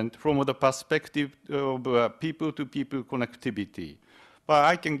development from the perspective of people-to-people connectivity. But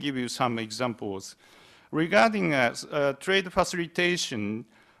I can give you some examples. Regarding trade facilitation,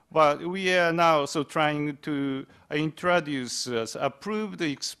 But we are now also trying to introduce approved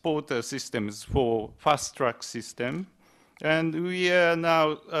exporter systems for fast-track system. And we are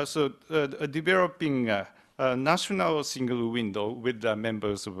now developing a national single window with the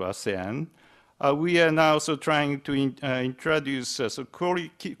members of ASEAN. We are now also trying to introduce a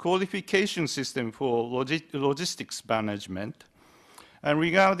qualification system for logistics management. And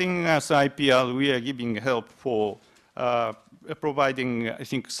regarding IPR, we are giving help for providing, I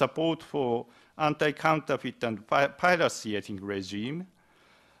think, support for anti-counterfeit and piracy, I think, regime.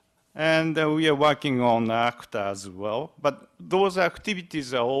 And we are working on ACTA as well. But those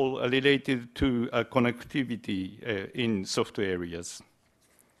activities are all related to connectivity in software areas.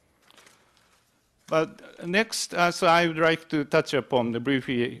 But next, I would like to touch upon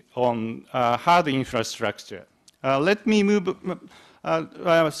briefly on hard infrastructure. Let me move,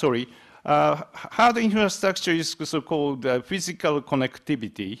 hard infrastructure is so-called physical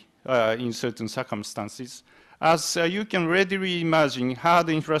connectivity in certain circumstances. As you can readily imagine, hard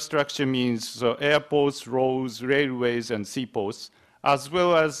infrastructure means airports, roads, railways, and seaports, as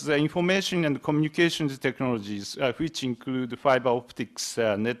well as information and communications technologies, which include fiber optics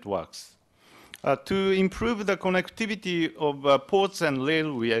networks. To improve the connectivity of ports and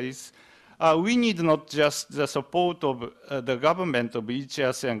railways, we need not just the support of the government of each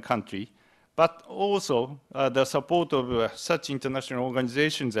ASEAN country, but also the support of such international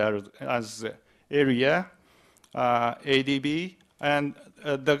organizations as AREA, ADB, and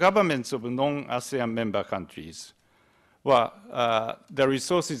the governments of non-ASEAN member countries. Well, the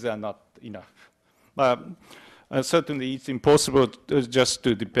resources are not enough. Certainly, it's impossible just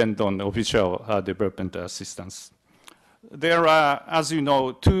to depend on official development assistance. There are, as you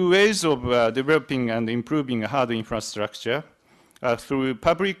know, two ways of developing and improving hard infrastructure, through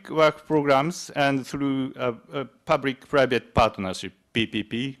public work programs and through public-private partnership,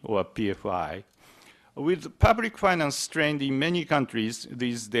 PPP or PFI. With public finance strained in many countries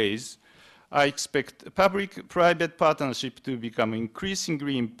these days, I expect public-private partnership to become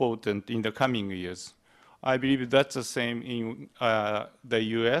increasingly important in the coming years. I believe that's the same in the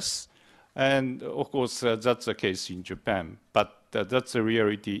US, and of course that's the case in Japan, but that's a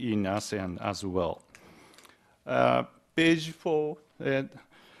reality in ASEAN as well. Page 4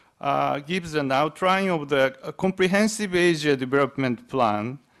 gives an outline of the comprehensive Asia development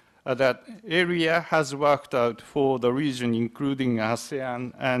plan that AREA has worked out for the region, including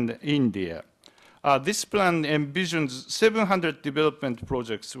ASEAN and India. This plan envisions 700 development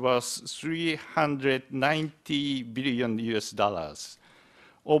projects worth $390 billion US.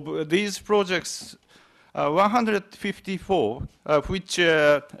 Of these projects, 154, which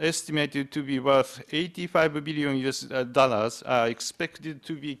are estimated to be worth $85 billion US, are expected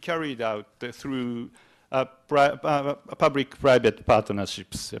to be carried out through public-private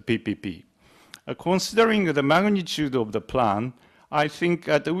partnerships, PPP. Considering the magnitude of the plan, I think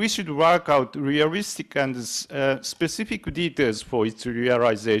that we should work out realistic and specific details for its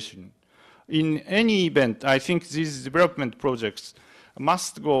realization. In any event, I think these development projects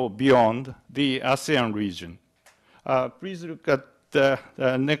must go beyond the ASEAN region. Please look at the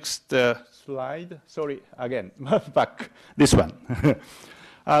next slide. Sorry, again, back, this one.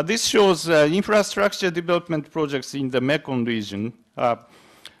 This shows infrastructure development projects in the Mekong region.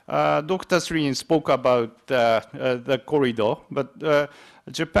 Dr. Surin spoke about the corridor, but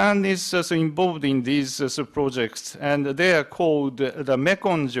Japan is also involved in these projects, and they are called the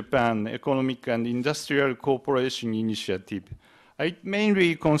Mekong-Japan Economic and Industrial Cooperation Initiative. It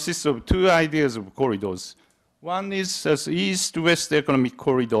mainly consists of two ideas of corridors. One is the East-West Economic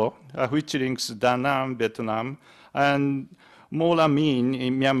Corridor, which links Da Nang, Vietnam, and Moramin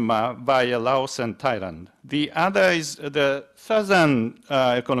in Myanmar via Laos and Thailand. The other is the Southern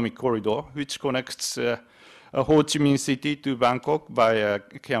Economic Corridor, which connects Ho Chi Minh City to Bangkok via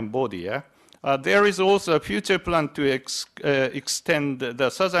Cambodia. There is also a future plan to extend the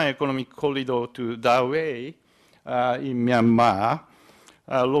Southern Economic Corridor to Dawei in Myanmar,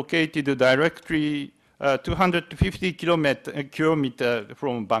 located directly 250 kilometers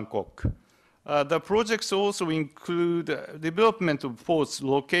from Bangkok. The projects also include development of ports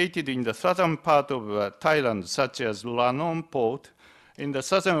located in the southern part of Thailand, such as Ranong Port, in the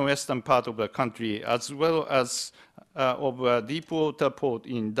southern western part of the country, as well as of a deepwater port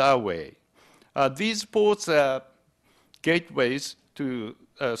in Dawei. These ports are gateways to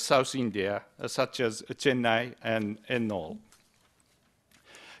South India, such as Chennai and Ennore.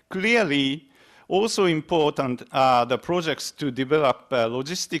 Clearly, also important are the projects to develop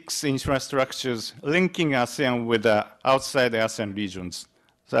logistics infrastructures linking ASEAN with outside ASEAN regions,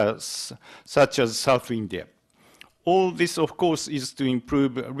 such as South India. all this, of course, is to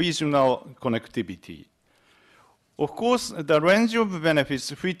improve regional connectivity. Of course, the range of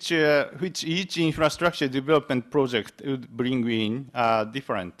benefits which each infrastructure development project would bring in are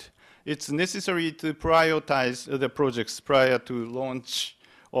different. It's necessary to prioritize the projects prior to launch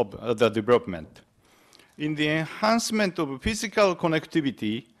of the development. In the enhancement of physical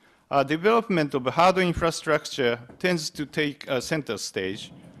connectivity, development of hardware infrastructure tends to take a center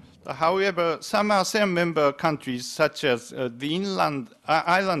stage. However, some ASEAN member countries, such as the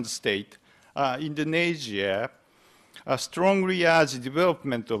island state, Indonesia, strongly urge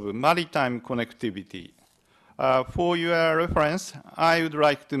development of maritime connectivity. For your reference, I would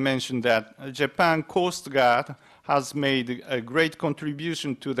like to mention that Japan Coast Guard has made a great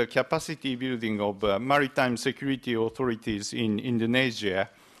contribution to the capacity building of maritime security authorities in Indonesia,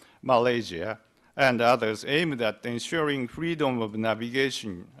 Malaysia, and others aimed at ensuring freedom of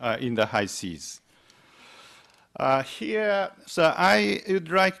navigation in the high seas. Here, so I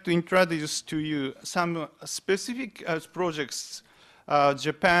would like to introduce to you some specific projects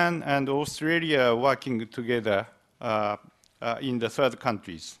Japan and Australia are working together in the third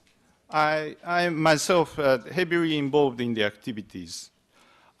countries. I myself heavily involved in the activities.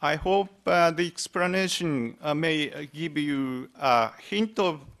 I hope the explanation may give you a hint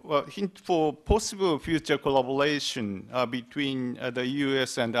for possible future collaboration between the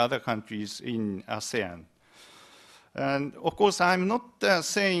US and other countries in ASEAN. And of course, I'm not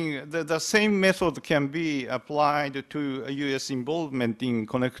saying that the same method can be applied to US involvement in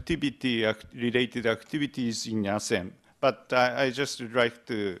connectivity-related activities in ASEAN, but I just would like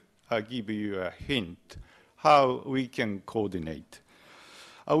to give you a hint how we can coordinate.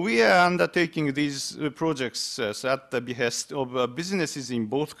 We are undertaking these projects at the behest of businesses in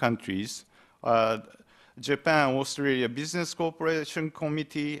both countries, Japan-Australia Business Cooperation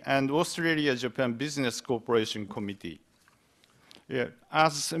Committee and Australia-Japan Business Cooperation Committee. Yeah.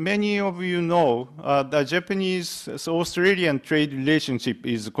 As many of you know, the Japanese-Australian trade relationship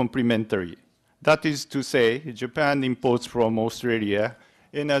is complementary. That is to say, Japan imports from Australia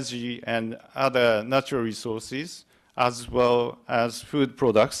energy and other natural resources, as well as food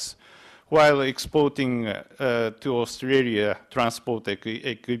products, while exporting to Australia transport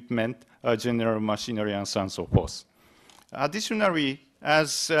equipment, general machinery, and so on and so forth. Additionally,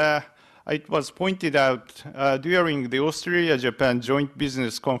 as it was pointed out during the Australia-Japan Joint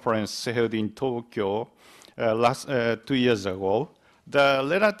Business Conference held in Tokyo 2 years ago, the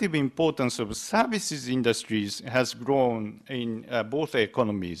relative importance of services industries has grown in both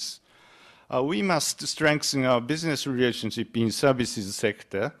economies. We must strengthen our business relationship in services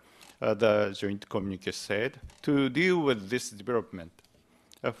sector, the joint communique said, to deal with this development.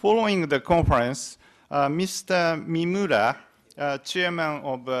 Following the conference, Mr. Mimura, chairman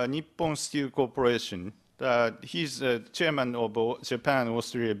of Nippon Steel Corporation, he's chairman of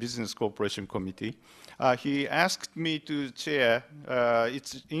Japan-Australia Business Cooperation Committee. He asked me to chair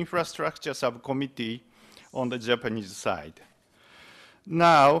its infrastructure subcommittee on the Japanese side.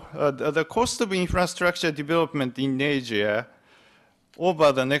 Now, the cost of infrastructure development in Asia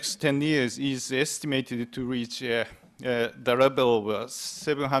over the next 10 years is estimated to reach the level of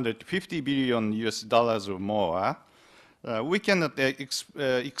 750 billion US dollars or more. We cannot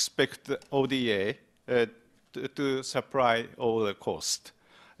expect ODA to supply all the cost.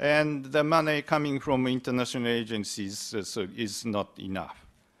 And the money coming from international agencies is not enough.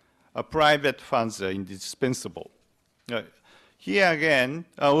 Private funds are indispensable. Here again,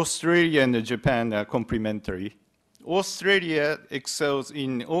 Australia and Japan are complementary. Australia excels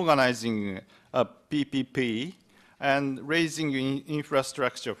in organizing a PPP and raising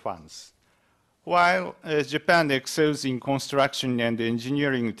infrastructure funds, while Japan excels in construction and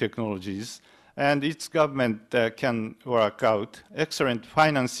engineering technologies, and its government can work out excellent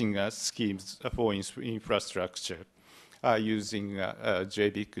financing schemes for infrastructure using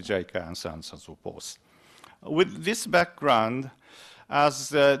JBIC, JICA, and so on and so forth. With this background, as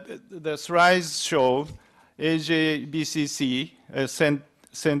the slides show, AJBCC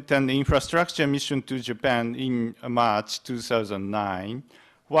sent an infrastructure mission to Japan in March 2009,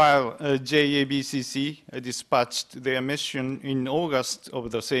 while JABCC dispatched their mission in August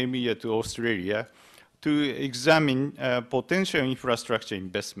of the same year to Australia to examine potential infrastructure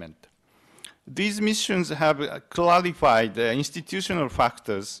investment. These missions have clarified the institutional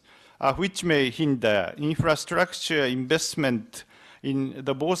factors which may hinder infrastructure investment in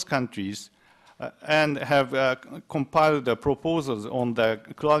the both countries and have compiled the proposals on the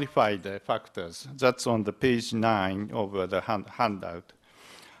clarified factors. That's on the page 9 of the handout.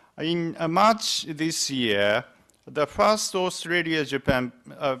 In March this year, the first Australia-Japan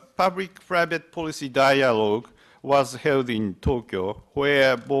public-private policy dialogue was held in Tokyo,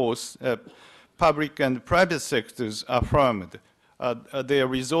 where both public and private sectors affirmed their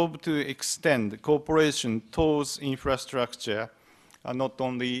resolve to extend cooperation towards infrastructure, not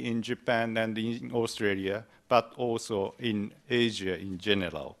only in Japan and in Australia, but also in Asia in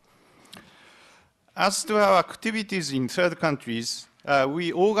general. As to our activities in third countries,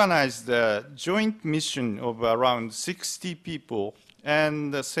 we organized a joint mission of around 60 people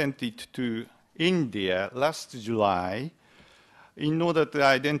and sent it to India last July in order to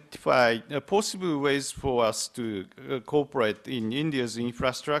identify possible ways for us to cooperate in India's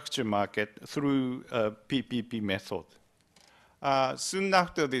infrastructure market through a PPP method. Soon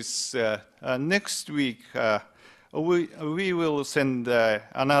after this, next week, we will send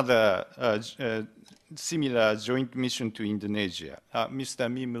another similar joint mission to Indonesia. Mr.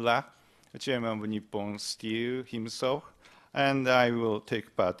 Mimura, Chairman of Nippon Steel himself, and I will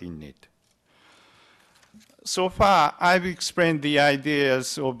take part in it. So far, I've explained the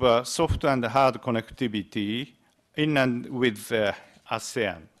ideas of soft and hard connectivity in and with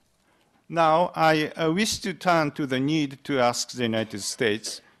ASEAN. Now, I wish to turn to the need to ask the United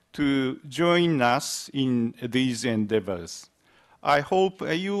States to join us in these endeavors. I hope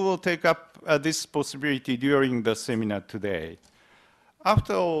you will take up this possibility during the seminar today.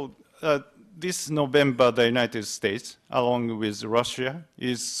 After all, this November, the United States, along with Russia,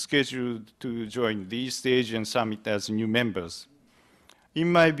 is scheduled to join the East Asian Summit as new members.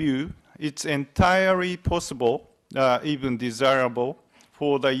 In my view, it's entirely possible, even desirable,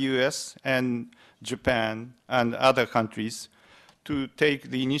 for the US and Japan and other countries to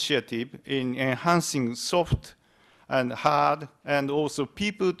take the initiative in enhancing soft and hard and also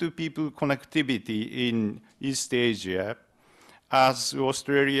people-to-people connectivity in East Asia, as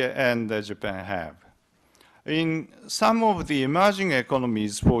Australia and Japan have. In some of the emerging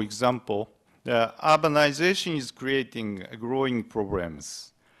economies, for example, urbanization is creating growing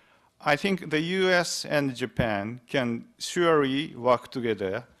problems. I think the US and Japan can surely work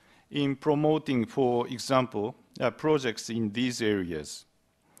together in promoting, for example, projects in these areas.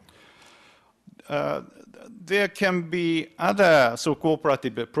 There can be other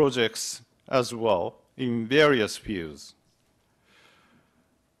cooperative projects as well in various fields.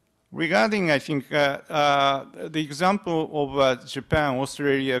 Regarding, I think, the example of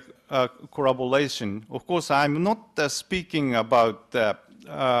Japan-Australia collaboration, of course, I'm not speaking about the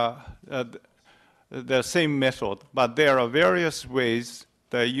same method, but there are various ways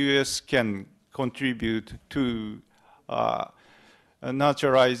the US can contribute to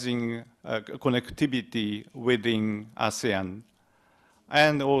nurturing connectivity within ASEAN,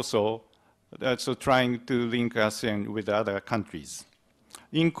 and also trying to link ASEAN with other countries.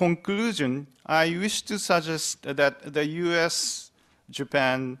 In conclusion, I wish to suggest that the US,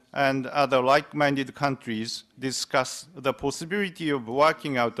 Japan, and other like-minded countries discuss the possibility of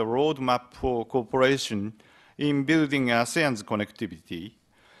working out a roadmap for cooperation in building ASEAN's connectivity,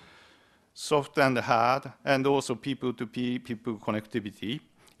 soft and hard, and also people-to-people connectivity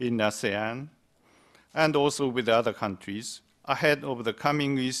in ASEAN, and also with other countries, ahead of the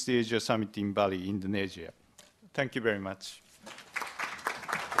coming East Asia Summit in Bali, Indonesia. Thank you very much.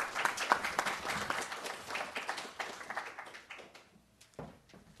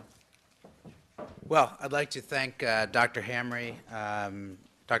 Well, I'd like to thank Dr. Hamre,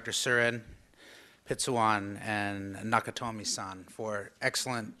 Dr. Surin Pitsuwan, and Nakatomi-san for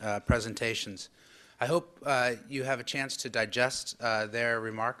excellent presentations. I hope you have a chance to digest their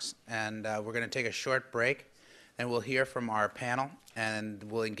remarks, and we're going to take a short break, and we'll hear from our panel, and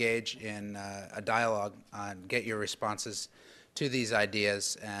we'll engage in a dialogue and get your responses to these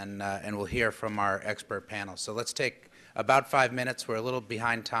ideas, and we'll hear from our expert panel. So let's take about 5 minutes. We're a little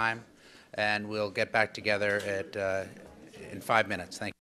behind time, and we'll get back together in 5 minutes. Thank you.